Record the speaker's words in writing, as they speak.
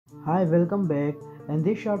Hi, welcome back. In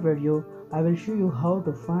this short video, I will show you how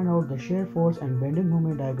to find out the shear force and bending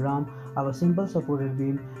moment diagram of a simple supported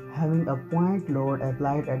beam having a point load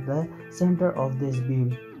applied at the center of this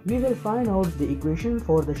beam. We will find out the equation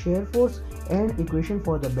for the shear force and equation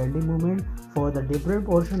for the bending moment for the different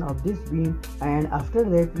portion of this beam, and after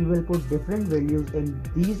that we will put different values in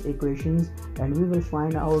these equations and we will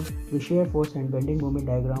find out the shear force and bending moment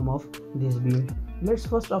diagram of this beam. Let's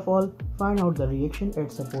first of all find out the reaction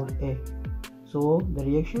at support A. So the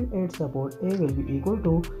reaction at support A will be equal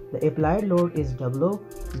to the applied load is W,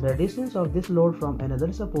 the distance of this load from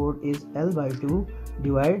another support is L by 2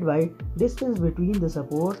 divided by distance between the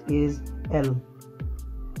support is L.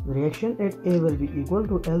 The reaction at A will be equal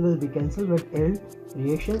to L will be cancelled with L.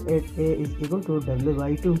 Reaction at A is equal to W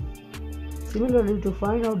by 2. Similarly, to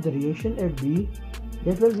find out the reaction at B,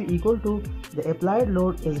 that will be equal to the applied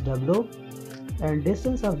load is W and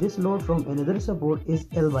distance of this load from another support is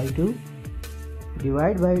L by 2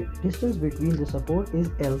 divided by distance between the support is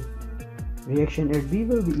L. Reaction at B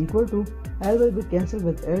will be equal to L will be cancelled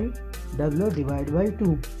with L, W divided by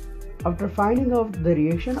 2. After finding out the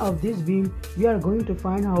reaction of this beam, we are going to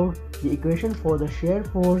find out the equation for the shear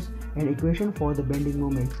force and equation for the bending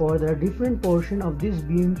moment for the different portion of this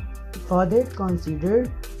beam. For that,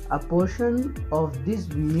 consider a portion of this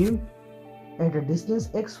beam at a distance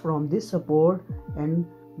x from this support, and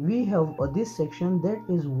we have this section that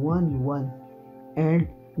is 1 1, and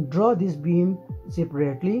draw this beam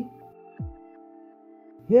separately.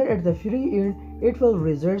 Here at the free end, it will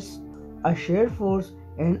result a shear force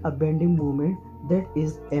and a bending moment that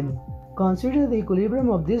is M. Consider the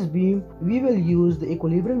equilibrium of this beam. We will use the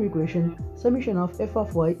equilibrium equation summation of f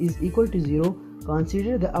of y is equal to 0.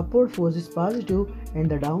 Consider the upward force is positive and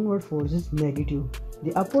the downward force is negative.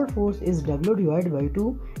 The upward force is W divided by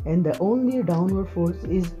 2 and the only downward force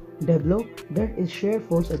is W, that is shear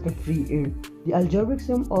force at the free end. The algebraic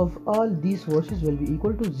sum of all these forces will be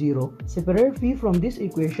equal to 0. Separate V from this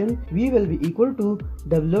equation, V will be equal to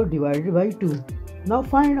W divided by 2. Now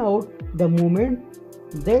find out the moment,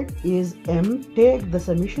 that is M. Take the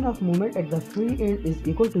summation of moment at the free end is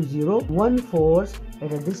equal to 0. One force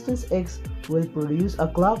at a distance x will produce a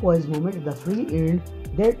clockwise moment at the free end,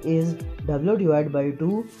 that is W divided by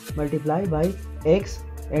 2 multiplied by x,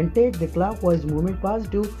 and take the clockwise moment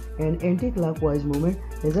positive and anti-clockwise moment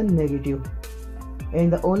as a negative.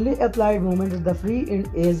 And the only applied moment at the free end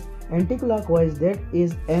is anti-clockwise, that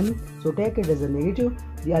is M, so take it as a negative.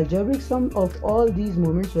 The algebraic sum of all these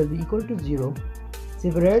moments will be equal to 0.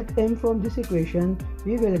 Separate M from this equation,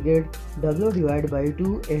 we will get W divided by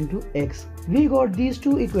 2 into x. We got these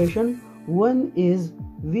two equations. One is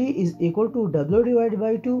V is equal to W divided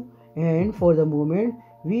by 2, and for the moment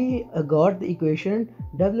we got the equation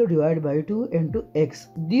W divided by 2 into x.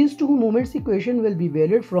 These two moments equation will be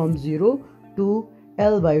valid from 0 to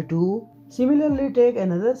L by 2. Similarly, take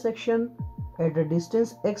another section at a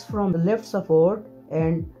distance x from the left support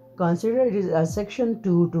and consider it is a section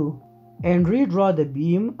 2 2, and redraw the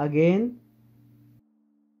beam again.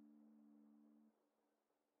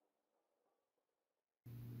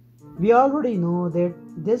 We already know that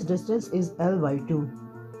this distance is L by 2.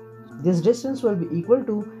 This distance will be equal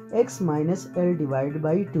to x minus L divided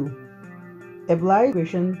by 2. Apply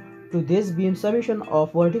equation to this beam, summation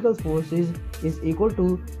of vertical forces is equal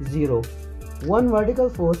to 0. One vertical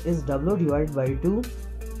force is W divided by 2,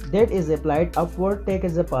 that is applied upward, take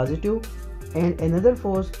as a positive, and another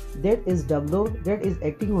force that is W that is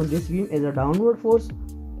acting on this beam as a downward force,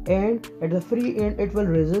 and at the free end it will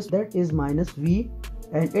resist, that is minus V,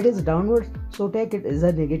 and it is downward, so take it as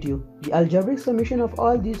a negative. The algebraic summation of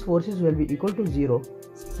all these forces will be equal to 0.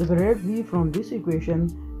 Separate V from this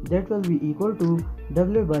equation, that will be equal to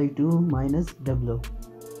W by 2 minus W.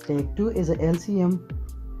 Take 2 as a LCM,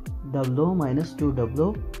 W minus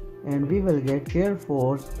 2W, and we will get shear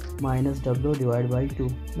force minus W divided by 2.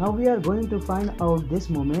 Now we are going to find out this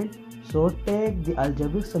moment, so take the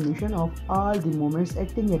algebraic summation of all the moments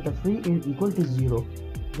acting at a free end equal to 0.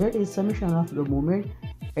 That is summation of the moment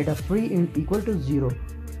at a free end equal to 0.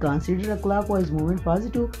 Consider a clockwise moment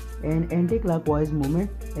positive and anti-clockwise moment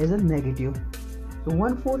as a negative. So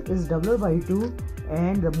one force is W by 2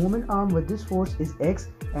 and the moment arm with this force is x,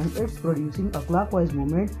 and it's producing a clockwise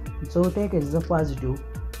moment, so take it as a positive.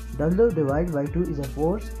 W divided by 2 is a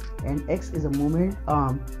force and x is a moment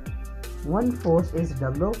arm. One force is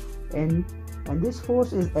W and this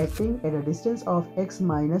force is acting at a distance of x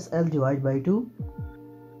minus L divided by 2.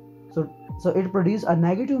 So it produces a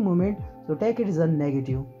negative moment, so take it as a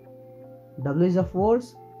negative. W is a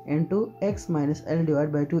force into x minus L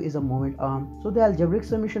divided by 2 is a moment arm. So the algebraic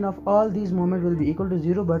summation of all these moments will be equal to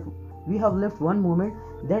 0, but we have left one moment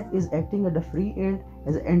that is acting at the free end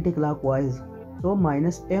as anti-clockwise. So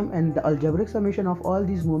minus m, and the algebraic summation of all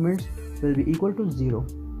these moments will be equal to 0.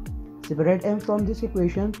 Separate m from this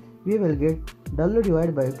equation, we will get w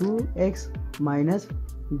divided by 2x minus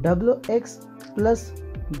wx plus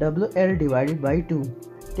wl divided by 2.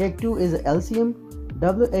 Take 2 is LCM,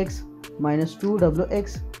 wx minus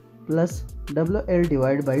 2wx plus wl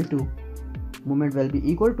divided by 2. Moment will be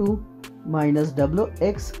equal to minus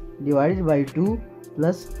wx divided by 2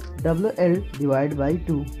 plus wl divided by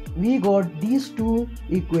 2. We got these two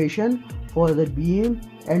equations for the beam,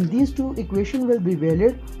 and these two equations will be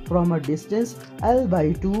valid from a distance L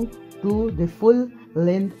by 2 to the full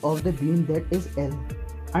length of the beam, that is L.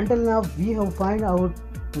 Until now we have found out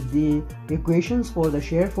the equations for the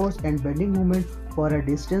shear force and bending moment for a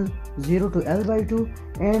distance 0 to L by 2,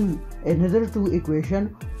 and another two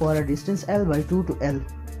equations for a distance L by 2 to L.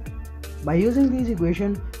 By using these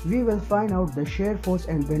equations, we will find out the shear force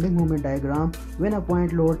and bending moment diagram when a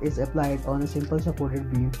point load is applied on a simple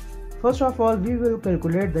supported beam. First of all, we will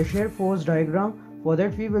calculate the shear force diagram. For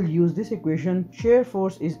that, we will use this equation: shear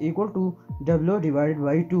force is equal to W divided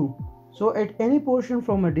by 2. So at any portion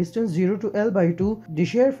from a distance 0 to L by 2, the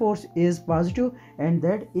shear force is positive, and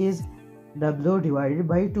that is W divided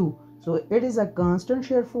by 2. So it is a constant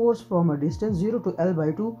shear force from a distance 0 to L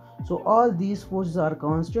by 2. So all these forces are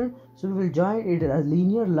constant. So we will join it as a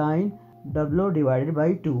linear line, W divided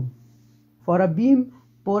by 2. For a beam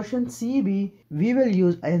portion CB, we will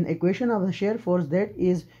use an equation of the shear force, that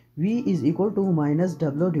is V is equal to minus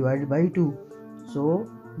W divided by 2. So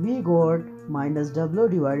we got minus W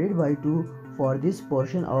divided by 2 for this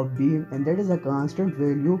portion of beam, and that is a constant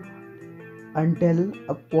value until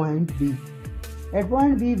a point B. At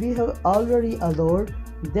point B, we have already a load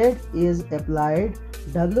that is applied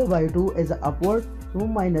W by 2 as a upward. So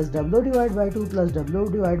minus W divided by 2 plus W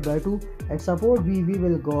divided by 2. At support B, we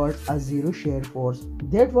will got a 0 shear force.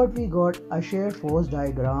 That's what we got, a shear force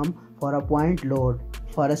diagram for a point load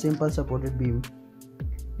for a simple supported beam.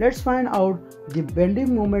 Let's find out the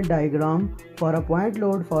bending moment diagram for a point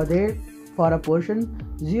load. For that, for a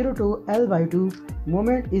portion 0 to L by 2,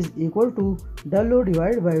 moment is equal to W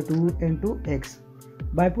divided by 2 into x.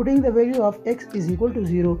 By putting the value of x is equal to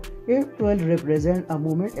 0, it will represent a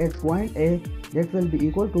moment at point A that will be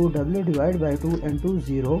equal to W divided by 2 into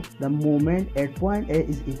 0. The moment at point A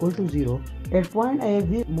is equal to 0. At point A,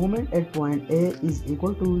 the moment at point A is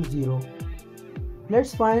equal to 0.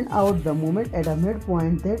 Let's find out the moment at a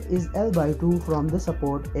midpoint, that is L by 2 from the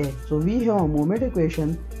support A. So we have a moment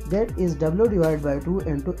equation that is W divided by 2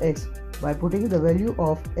 into x. By putting the value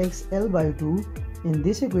of x L by 2 in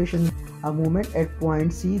this equation, a moment at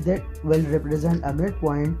point C that will represent a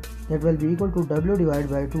midpoint, that will be equal to W divided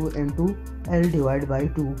by 2 into L divided by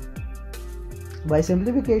 2. By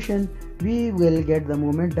simplification, we will get the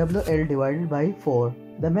moment WL divided by 4.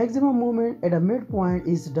 The maximum moment at a midpoint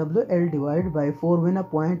is WL divided by 4 when a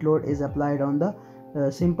point load is applied on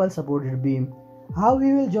the simple supported beam. How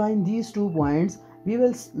we will join these 2 points? We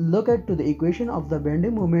will look at to the equation of the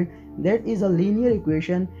bending moment, that is a linear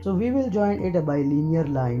equation. So we will join it by linear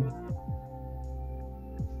line.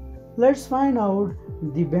 Let's find out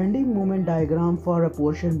the bending moment diagram for a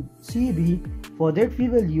portion CB. For that, we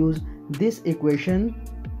will use this equation.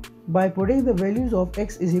 By putting the values of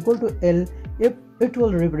x is equal to L, if it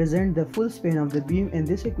will represent the full span of the beam in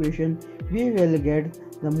this equation, we will get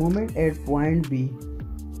the moment at point B,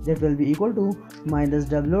 that will be equal to minus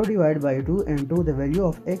W divided by 2 into the value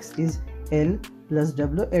of x is L plus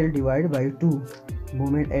WL divided by 2.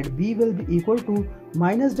 Moment at B will be equal to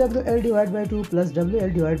minus WL divided by 2 plus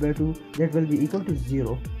WL divided by 2, that will be equal to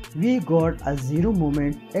 0. We got a 0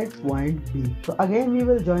 moment at point B. So again we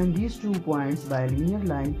will join these 2 points by a linear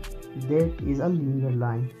line, that is a linear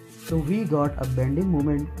line. So we got a bending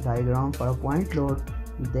moment diagram for a point load.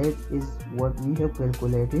 That is what we have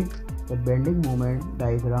calculated, the bending moment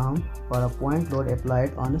diagram for a point load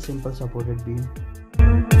applied on a simple supported beam.